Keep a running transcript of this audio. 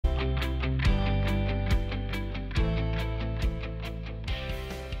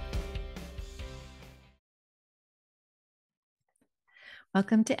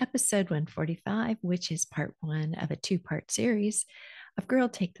Welcome to episode 145, which is part one of a two-part series of Girl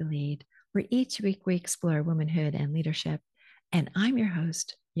Take the Lead, where each week we explore womanhood and leadership. And I'm your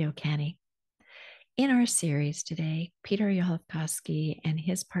host, Yaholkovsky. In our series today, Peter Yaholkovsky and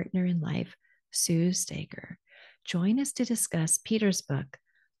his partner in life, Sue Stager, join us to discuss Peter's book,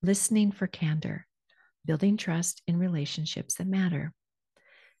 Listening for Candor, Building Trust in Relationships That Matter.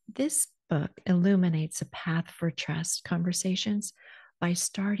 This book illuminates a path for trust conversations by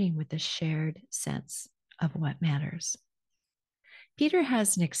starting with a shared sense of what matters. Peter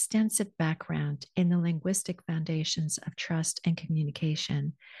has an extensive background in the linguistic foundations of trust and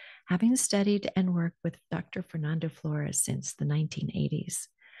communication, having studied and worked with Dr. Fernando Flores since the 1980s,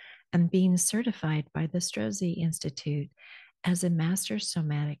 and being certified by the Strozzi Institute as a Master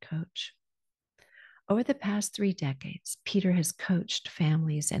Somatic Coach. Over the past 3 decades, Peter has coached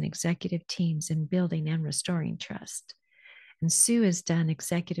families and executive teams in building and restoring trust. And Sue has done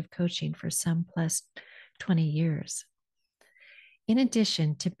executive coaching for some plus 20 years. In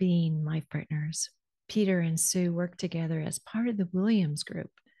addition to being life partners, Peter and Sue work together as part of the Williams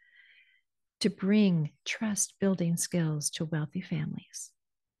Group to bring trust building skills to wealthy families.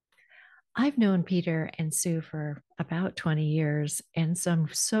 I've known Peter and Sue for about 20 years, and so I'm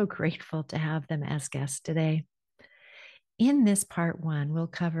so grateful to have them as guests today. In this part one, we'll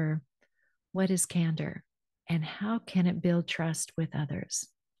cover what is candor and how can it build trust with others?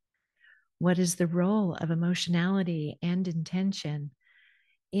 What is the role of emotionality and intention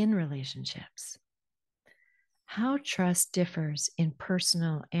in relationships? How trust differs in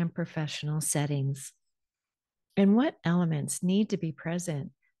personal and professional settings? And what elements need to be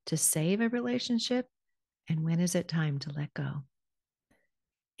present to save a relationship? And when is it time to let go?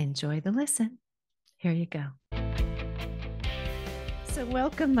 Enjoy the listen. Here you go. So,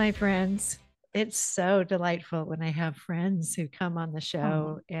 welcome, my friends. It's so delightful when I have friends who come on the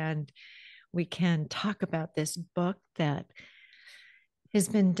show and we can talk about this book that has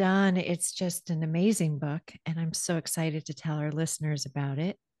been done. It's just an amazing book, and I'm so excited to tell our listeners about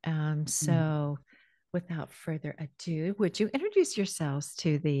it. Without further ado, would you introduce yourselves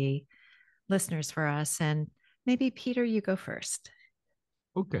to the listeners for us? And maybe, Peter, you go first.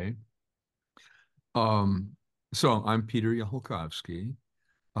 Okay. So I'm Peter Yaholkovsky,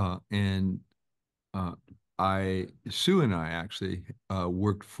 and Sue and I actually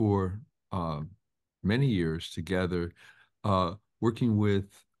worked for many years together, working with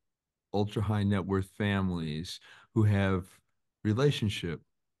ultra high net worth families who have relationship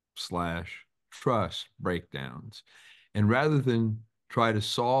slash trust breakdowns. And rather than try to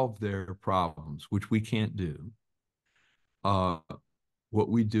solve their problems, which we can't do, uh, what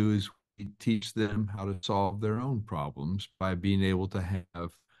we do is we teach them how to solve their own problems by being able to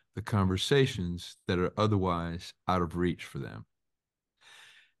have the conversations that are otherwise out of reach for them.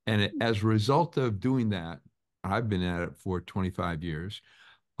 And as a result of doing that, I've been at it for 25 years.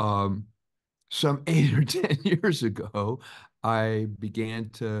 Some 8 or 10 years ago, I began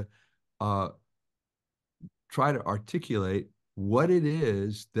to try to articulate what it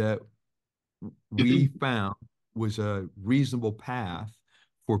is that we found was a reasonable path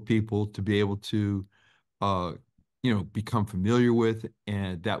for people to be able to, become familiar with,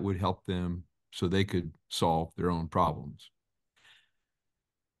 and that would help them so they could solve their own problems.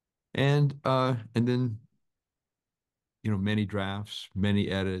 And then, many drafts, many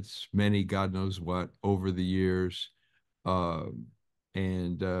edits, many God knows what over the years. So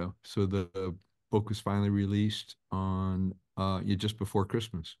the book was finally released on just before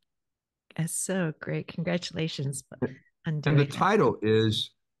Christmas. That's so great. Congratulations on And the doing it. title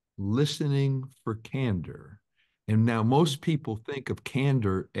is Listening for Candor. And now most people think of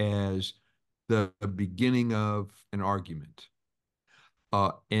candor as the beginning of an argument.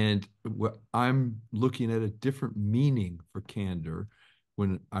 And I'm looking at a different meaning for candor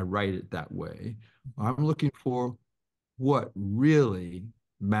when I write it that way. I'm looking for what really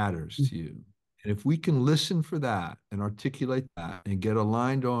matters to you. And if we can listen for that and articulate that and get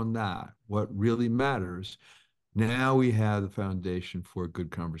aligned on that, what really matters, now we have the foundation for a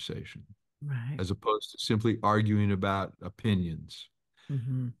good conversation, Right. as opposed to simply arguing about opinions.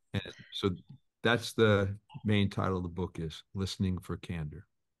 Mm-hmm. And so that's the main title of the book, is Listening for Candor.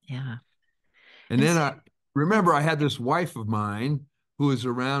 Yeah. And And then so, I remember I had this wife of mine who was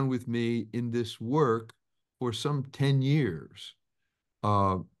around with me in this work for some 10 years.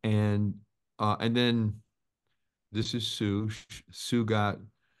 And then this is Sue. Sue got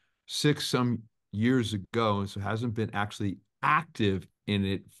sick some years ago, and so hasn't been actually active in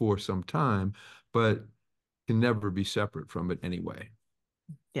it for some time, but can never be separate from it anyway.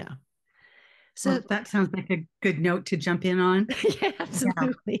 yeah. So, Well, that sounds like a good note to jump in on. yeah, Yeah.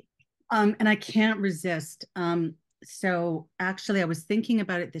 absolutely. And I can't resist. So actually, I was thinking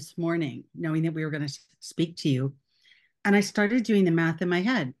about it this morning, knowing that we were going to speak to you. And I started doing the math in my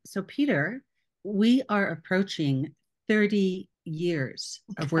head. So, Peter, we are approaching 30 years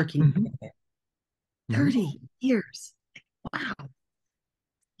of working Mhm. together. Mhm. 30 years. Wow.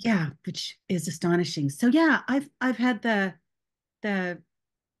 Yeah, which is astonishing. So yeah, I've had the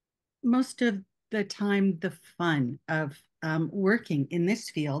most of the time the fun of working in this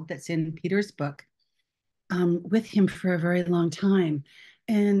field that's in Peter's book with him for a very long time.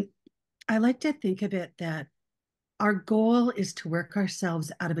 And I like to think of it that our goal is to work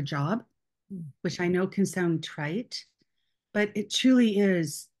ourselves out of a job, which I know can sound trite, but it truly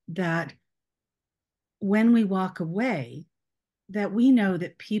is that when we walk away, that we know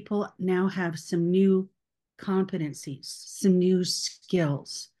that people now have some new competencies, some new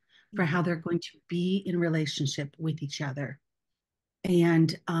skills for how they're going to be in relationship with each other,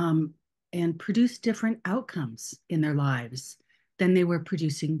 and and produce different outcomes in their lives than they were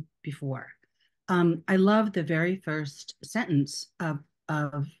producing before. I love the very first sentence of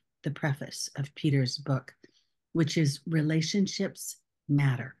the preface of Peter's book, which is relationships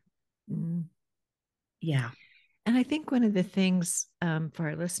matter. Mm. Yeah. And I think one of the things for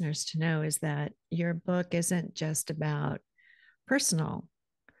our listeners to know is that your book isn't just about personal.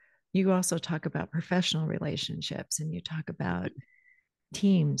 You also talk about professional relationships and you talk about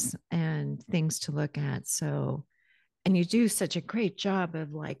teams and things to look at. So, and you do such a great job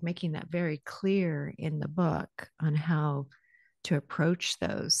of like making that very clear in the book on how to approach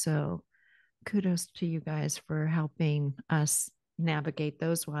those. So, kudos to you guys for helping us navigate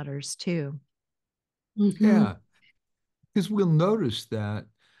those waters too. Mm-hmm. Yeah, because we'll notice that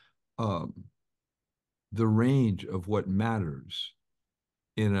um, the range of what matters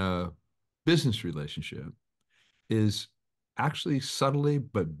in a business relationship is actually subtly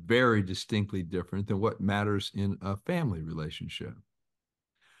but very distinctly different than what matters in a family relationship.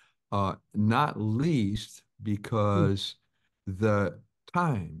 Not least because the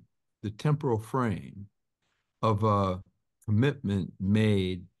time, the temporal frame of a commitment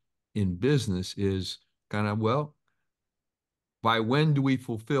made in business is kind of, well, by when do we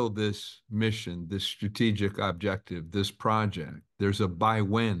fulfill this mission, this strategic objective, this project? There's a by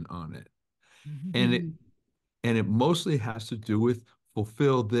when on it. And it Mm-hmm. and it mostly has to do with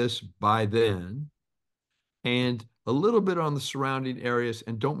fulfill this by then and a little bit on the surrounding areas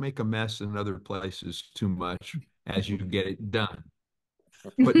and don't make a mess in other places too much as you get it done.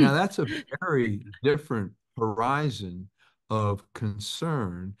 But now that's a very different horizon of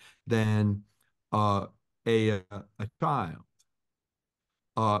concern than uh, a child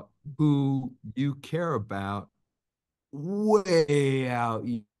uh, who you care about way out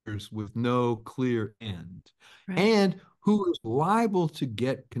years with no clear end, Right. and who is liable to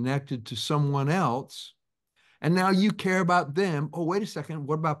get connected to someone else. And now you care about them. Oh, wait a second.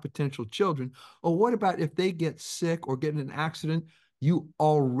 What about potential children? Oh, what about if they get sick or get in an accident? You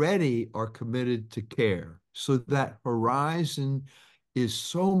already are committed to care. So that horizon is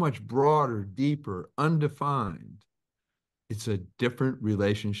so much broader, deeper, undefined. It's a different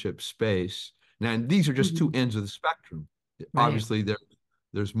relationship space. Now, and these are just two Mm-hmm. ends of the spectrum. Right. Obviously,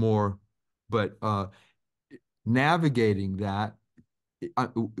 there's more, but navigating that,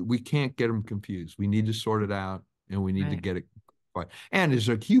 we can't get them confused. We need to sort it out, and we need to Right. get it right. And there's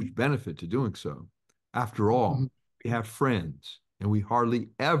a huge benefit to doing so. After Mm-hmm. all, we have friends, and we hardly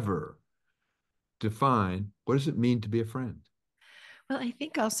ever define what does it mean to be a friend. Well, I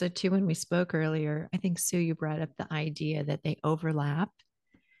think also too, when we spoke earlier, I think Sue, you brought up the idea that they overlap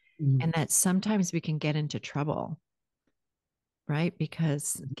and that sometimes we can get into trouble, right?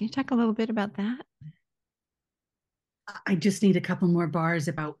 Because can you talk a little bit about that? I just need a couple more bars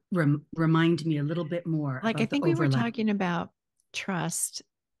about remind me a little bit more Like, I about the think we were overlap. talking about trust,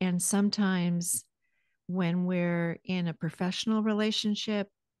 and sometimes when we're in a professional relationship,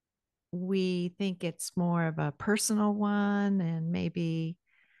 we think it's more of a personal one, and maybe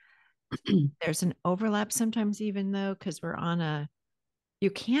there's an overlap sometimes, even though, because we're on a, you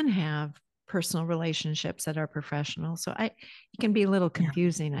can have personal relationships that are professional. So it can be a little Yeah.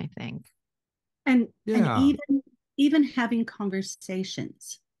 confusing, I think. And Yeah, even having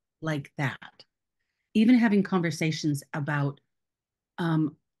conversations like that, even having conversations about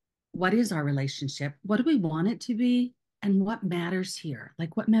um, what is our relationship, what do we want it to be, and what matters here,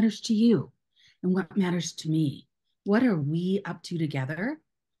 like what matters to you and what matters to me, what are we up to together.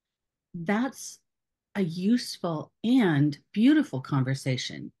 That's a useful and beautiful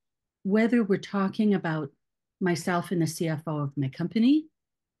conversation, whether we're talking about myself and the CFO of my company,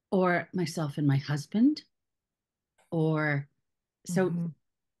 or myself and my husband, or so Mm-hmm.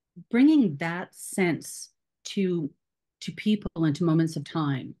 bringing that sense to people and to moments of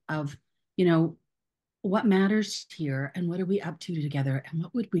time of, you know, what matters here and what are we up to together and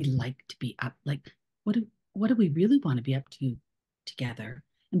what would we like to be up, like what do we really want to be up to together,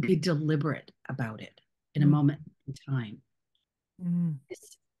 and be deliberate about it in a moment in time. Mm-hmm.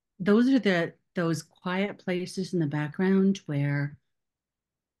 Those are those quiet places in the background where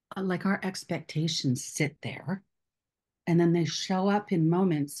like our expectations sit there, and then they show up in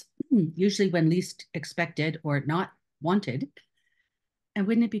moments usually when least expected or not wanted. And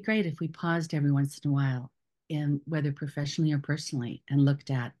wouldn't it be great if we paused every once in a while, in whether professionally or personally, and looked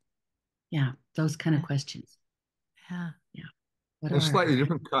at, yeah, those kind of Yeah. questions. Yeah. Yeah. What A are slightly our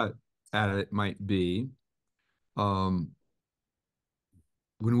different cut at it might be um,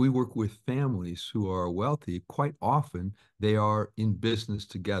 when we work with families who are wealthy, quite often they are in business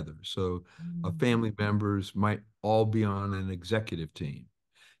together. So family members might all be on an executive team.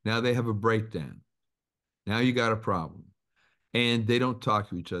 Now they have a breakdown. Now you got a problem. And they don't talk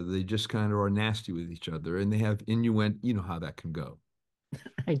to each other. They just kind of are nasty with each other and they have innuendo. You know how that can go.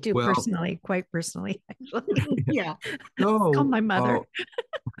 I do Well, personally, quite personally, actually. yeah. Call so my mother.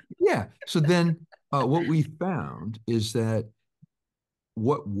 yeah. So then what we found is that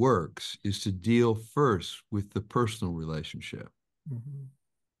what works is to deal first with the personal relationship Mm-hmm.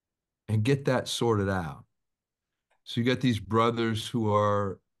 and get that sorted out. So you got these brothers who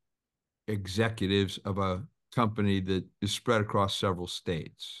are executives of a company that is spread across several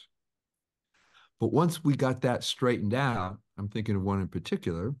states. But once we got that straightened out, I'm thinking of one in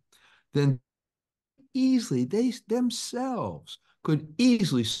particular, then easily they themselves could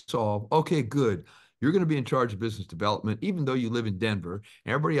easily solve, okay, good. You're going to be in charge of business development, even though you live in Denver.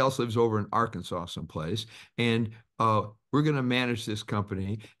 Everybody else lives over in Arkansas someplace. And we're going to manage this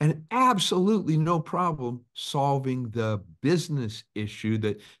company. And absolutely no problem solving the business issue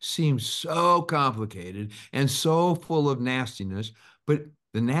that seems so complicated and so full of nastiness. But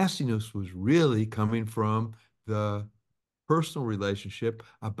the nastiness was really coming from the personal relationship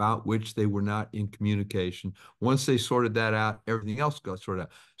about which they were not in communication. Once they sorted that out, everything else got sorted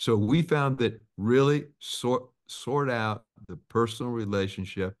out. So we found that really sort out the personal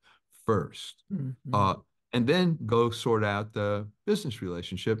relationship first. Mm-hmm. Uh, and then go sort out the business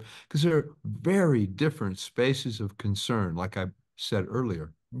relationship because they're very different spaces of concern, like I said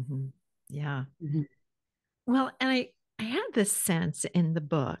earlier. Mm-hmm. Yeah. Mhm. Well, and I had this sense in the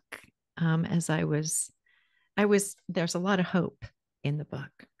book, as there's a lot of hope in the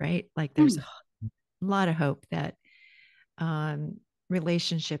book, right? Like there's Mm. a lot of hope that um,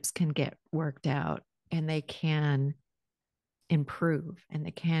 relationships can get worked out and they can improve and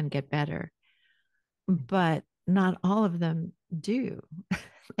they can get better, but not all of them do.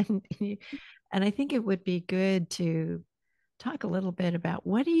 and and I think it would be good to talk a little bit about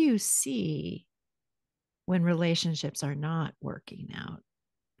what do you see when relationships are not working out?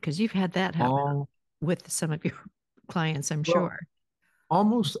 Because you've had that happen All with some of your clients, I'm well, sure.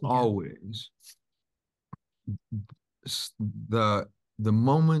 almost Yeah. always the the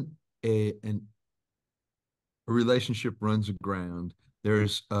moment a relationship runs aground,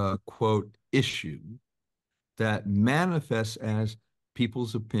 there's a quote issue that manifests as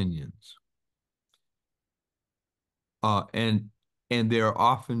people's opinions. And they are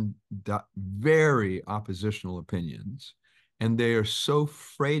often very oppositional opinions, and they are so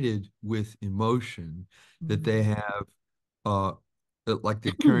freighted with emotion that Mm-hmm. they have like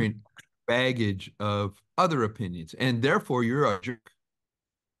they're carrying baggage of other opinions, and therefore you're a jerk.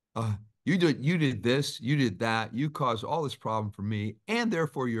 uh, you did this, you did that, you caused all this problem for me, and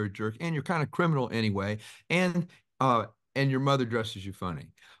therefore you're a jerk, and you're kind of criminal anyway, and uh, and your mother dresses you funny.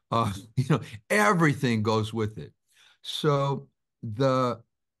 You know, everything goes with it. So the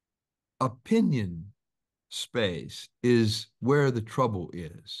opinion space is where the trouble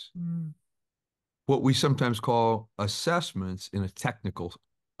is. Mm-hmm. What we sometimes call assessments in a technical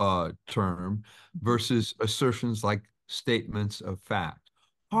term versus assertions like statements of fact.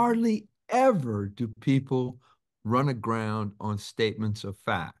 Hardly ever do people run aground on statements of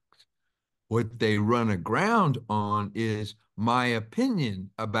fact. What they run aground on is my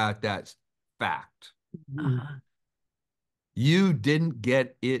opinion about that fact. Mhm. Uh-huh. You didn't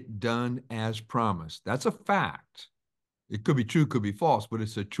get it done as promised. That's a fact. It could be true, could be false, but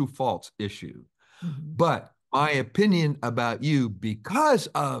it's a true false issue. Mm-hmm. But my opinion about you because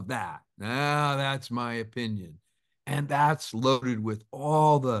of that, now that's my opinion. And that's loaded with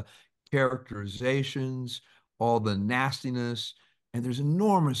all the characterizations, all the nastiness, and there's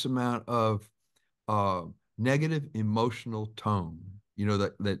enormous amount of uh, negative emotional tone. You know,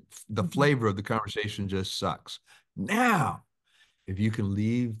 that the Mhm. flavor of the conversation just sucks. Now, if you can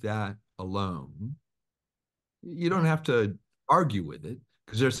leave that alone, you don't have to argue with it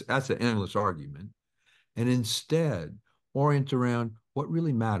because that's an endless argument. And instead, orient around what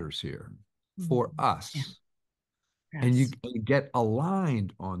really matters here for Yeah. us. And you Yes. get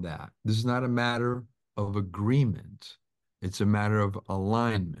aligned on that. This is not a matter of agreement, it's a matter of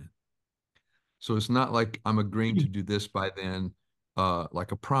alignment. So it's not like I'm agreeing to do this by then,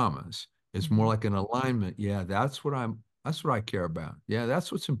 like a promise. It's more like an alignment. Yeah, that's what I care about. Yeah,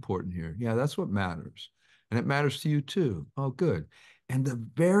 that's what's important here. Yeah, that's what matters. And it matters to you too. Oh, good. And the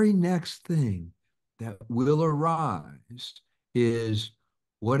very next thing that will arise is,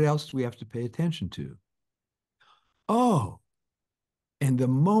 what else do we have to pay attention to? Oh, and the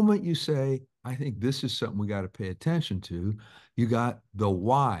moment you say, I think this is something we got to pay attention to, you got the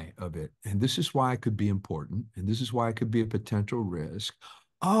why of it. And this is why it could be important. And this is why it could be a potential risk.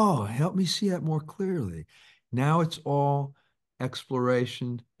 Oh, help me see that more clearly. Now it's all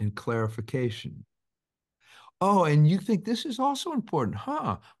exploration and clarification. Oh, and you think this is also important,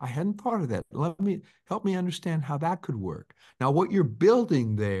 huh? I hadn't thought of that. Let me help me understand how that could work. Now, what you're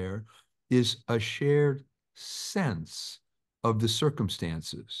building there is a shared sense of the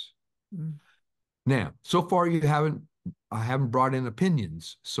circumstances. Mm. Now, so far I haven't brought in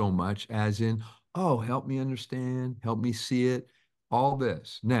opinions so much as in, oh, help me understand, help me see it, all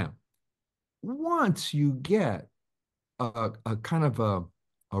this. Now, once you get a kind of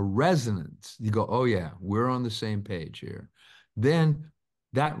a resonance. You go, oh yeah, we're on the same page here. Then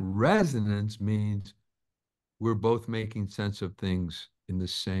that resonance means we're both making sense of things in the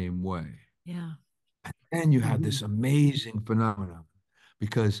same way. Yeah. And you have Mhm. this amazing phenomenon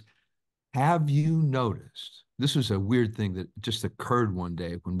because have you noticed? This was a weird thing that just occurred one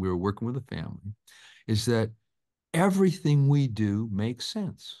day when we were working with a family, is that everything we do makes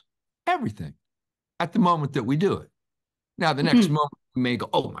sense. Everything at the moment that we do it. Now, the next moment, we may go,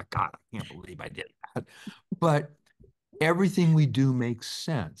 oh my God, I can't believe I did that. But everything we do makes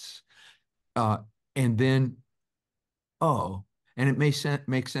sense. Uh, and then, oh, and it may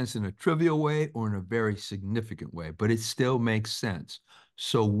make sense in a trivial way or in a very significant way, but it still makes sense.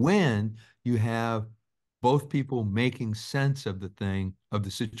 So when you have both people making sense of the thing, of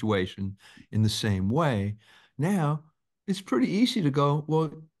the situation in the same way, now it's pretty easy to go,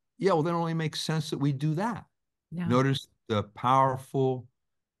 well, yeah, well, then it only makes sense that we do that. Yeah. Notice the powerful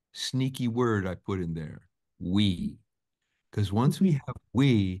sneaky word I put in there, we. Because once we have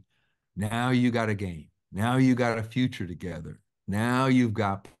we, now you got a game. Now you got a future together. Now you've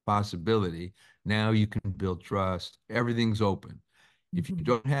got possibility. Now you can build trust. Everything's open. If you Mhm.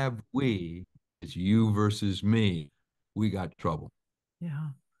 don't have we, it's you versus me, we got trouble.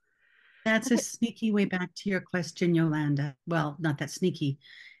 Yeah. I That's a think, sneaky way back to your question, Yolanda. Well, not that sneaky.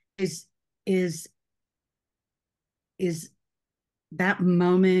 Is is is that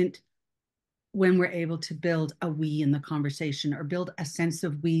moment when we're able to build a we in the conversation or build a sense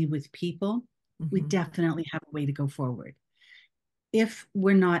of we with people, we mhm. definitely have a way to go forward. If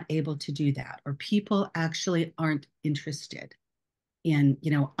we're not able to do that, or people actually aren't interested in,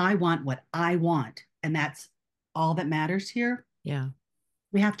 I want what I want, and that's all that matters here, Yeah.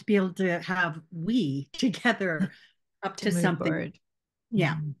 we have to be able to have we together up To to move something. forward.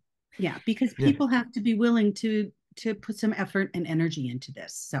 Yeah. Mhm. Yeah. Because Yeah. people have to be willing to put some effort and energy into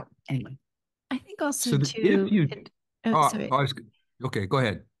this. So anyway. I think also So that if too, you, oh, oh, sorry. I was, okay, go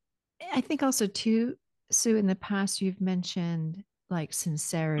ahead. I think also too, Sue, in the past you've mentioned like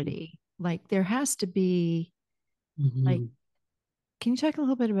sincerity. Like there has to be like, Mhm. can you talk a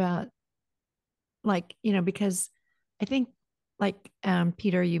little bit about like, because I think like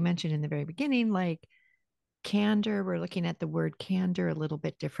Peter, you mentioned in the very beginning, like candor, we're looking at the word candor a little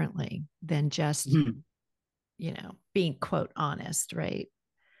bit differently than just, Mhm. being quote honest, right?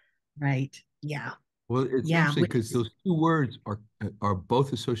 Right. Yeah. Well, it's Yeah. interesting Which because is those two words are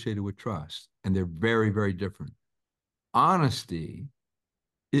both associated with trust, and they're very, very different. Honesty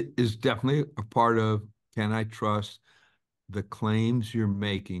is definitely a part of, can I trust the claims you're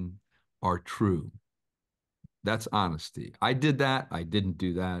making are true? That's honesty. I did that. I didn't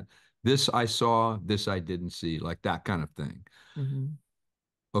do that. This I saw, this I didn't see, like that kind of thing. Mm-hmm.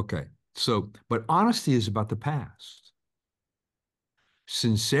 Okay. So, but honesty is about the past.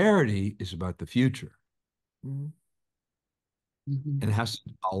 Sincerity is about the future. Mm-hmm. Mhm. And it has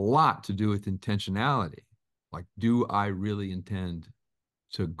a lot to do with intentionality. Like, do I really intend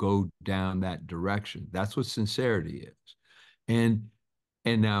to go down that direction? That's what sincerity is. And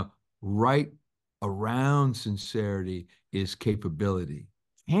now right around sincerity is capability.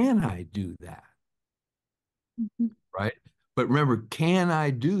 Can I do that? Mhm. Right? But remember, can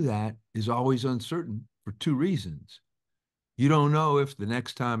I do that is always uncertain for two reasons. You don't know if the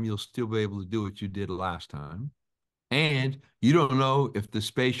next time you'll still be able to do what you did last time. And you don't know if the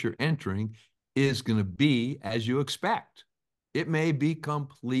space you're entering is going to be as you expect. It may be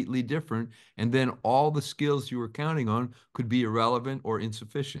completely different. And then all the skills you were counting on could be irrelevant or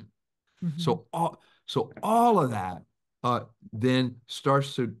insufficient. Mm-hmm. So all of that then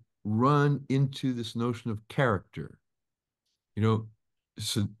starts to run into this notion of character. You know,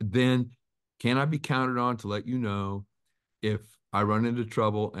 so then can I be counted on to let you know if I run into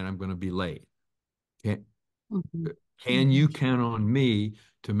trouble and I'm going to be late? Can, Mhm. can you count on me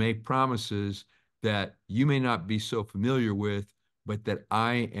to make promises that you may not be so familiar with, but that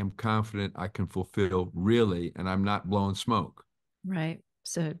I am confident I can fulfill really, and I'm not blowing smoke? Right.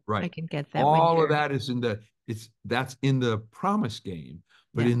 So I Right. can get that when All of you're. that is that's in the promise game,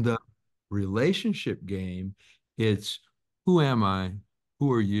 but Yeah. in the relationship game, it's who am I?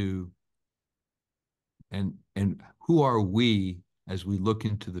 Who are you? And who are we as we look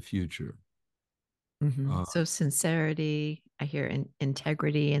into the future? Mm-hmm. Uh, So sincerity, I hear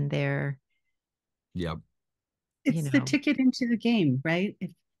integrity in there, yeah. you It's the know. ticket into the game, right?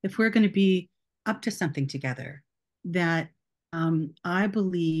 If we're going to be up to something together, that I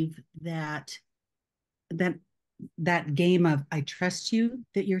believe that that game of I trust you,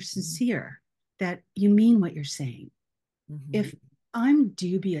 that you're sincere, that you mean what you're saying. Mm-hmm. If I'm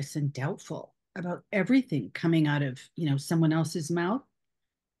dubious and doubtful about everything coming out of, someone else's mouth,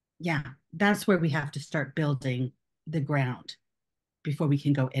 yeah, that's where we have to start building the ground before we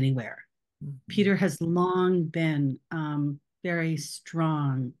can go anywhere. Mm-hmm. Peter has long been very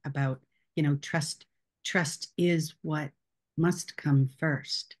strong about, trust. Trust is what must come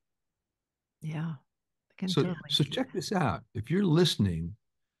first. Yeah. I can So totally so see check that. this out. If you're listening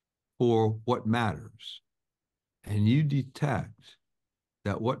for what matters and you detect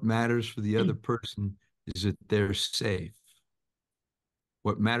that what matters for the other person is that they're safe,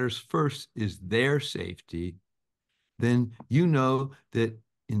 what matters first is their safety, then you know that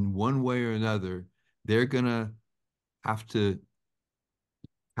in one way or another, they're going to have to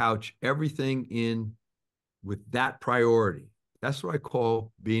couch everything in with that priority. That's what I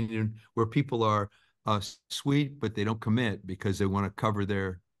call being in where people are sweet, but they don't commit because they want to cover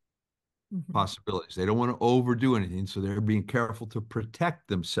their Mm-hmm. possibilities. They don't want to overdo anything, so they're being careful to protect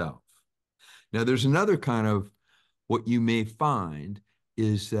themselves. Now, there's another kind of what you may find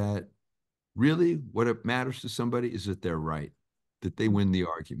is that really what it matters to somebody is that they're right, that they win the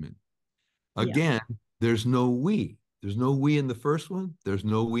argument. Yeah. Again, there's no we. There's no we in the first one. There's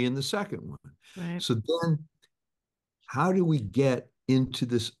no we in the second one. Right. So then how do we get into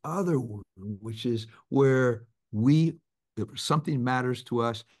this other one, which is where if something matters to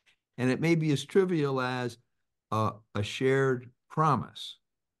us, and it may be as trivial as a shared promise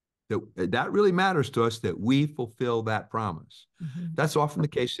that really matters to us, that we fulfill that promise. Mm-hmm. That's often the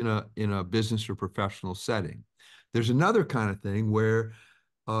case in a business or professional setting. There's another kind of thing where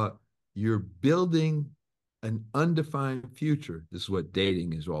uh, you're building an undefined future. This is what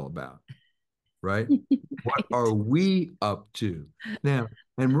dating is all about, right? What are Right. we up to now?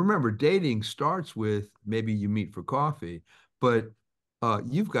 And remember, dating starts with maybe you meet for coffee, but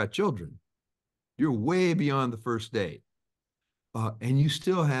you've got children. You're way beyond the first date. And you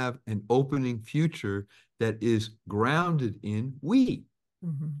still have an opening future that is grounded in we.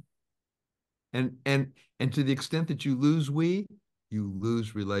 Mm-hmm. And to the extent that you lose we, you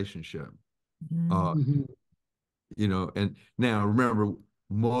lose relationship. Uh, Mhm. and now remember,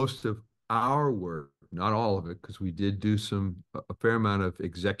 most of our work, not all of it, because we did do a fair amount of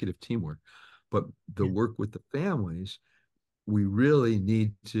executive teamwork, but the Yeah. work with the families, we really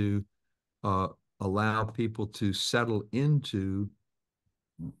need to uh, allow people to settle into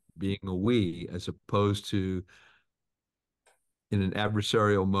being a we as opposed to in an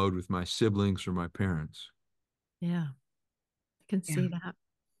adversarial mode with my siblings or my parents. Yeah. I can Yeah. see that.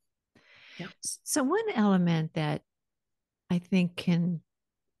 Yeah. So one element that I think can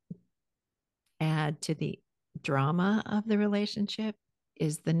add to the drama of the relationship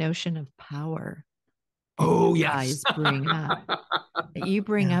is the notion of power that you Oh, yes. guys bring up, that you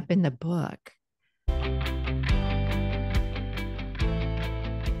bring Yeah. up in the book.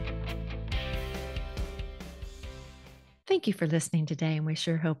 Thank you for listening today, and we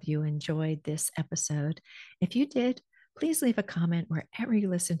sure hope you enjoyed this episode. If you did, please leave a comment wherever you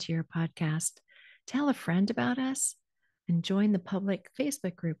listen to your podcast. Tell a friend about us and join the public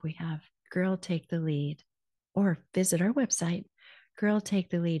Facebook group we have, Girl Take the Lead, or visit our website,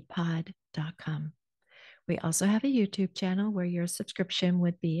 girltaketheleadpod.com. We also have a YouTube channel where your subscription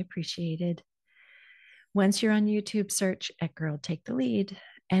would be appreciated. Once you're on YouTube, search at Girl Take the Lead.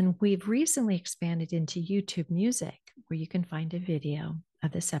 And we've recently expanded into YouTube Music, where you can find a video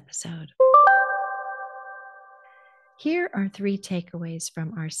of this episode. Here are 3 takeaways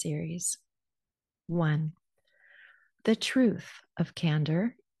from our series. 1, the truth of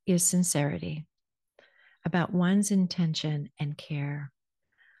candor is sincerity about one's intention and care,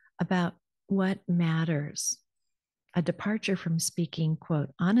 about what matters, a departure from speaking,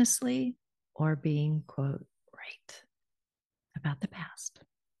 quote, honestly, or being, quote, right about the past.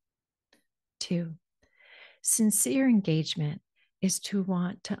 2, sincere engagement is to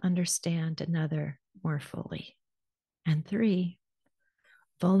want to understand another more fully. And 3,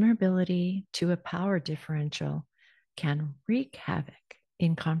 vulnerability to a power differential can wreak havoc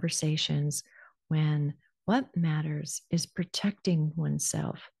in conversations when what matters is protecting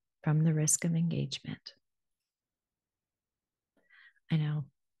oneself from the risk of engagement. I know.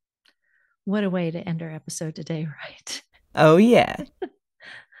 What a way to end our episode today, right? Oh, yeah.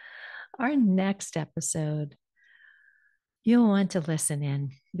 Our next episode, you'll want to listen in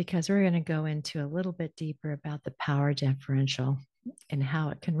because we're going to go into a little bit deeper about the power differential and how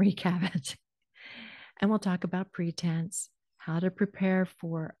it can wreak havoc. And we'll talk about pretense, how to prepare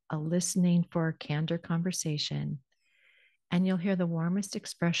for a listening for candor conversation. And you'll hear the warmest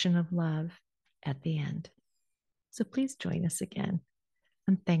expression of love at the end. So please join us again.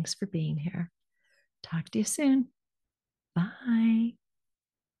 And thanks for being here. Talk to you soon. Bye.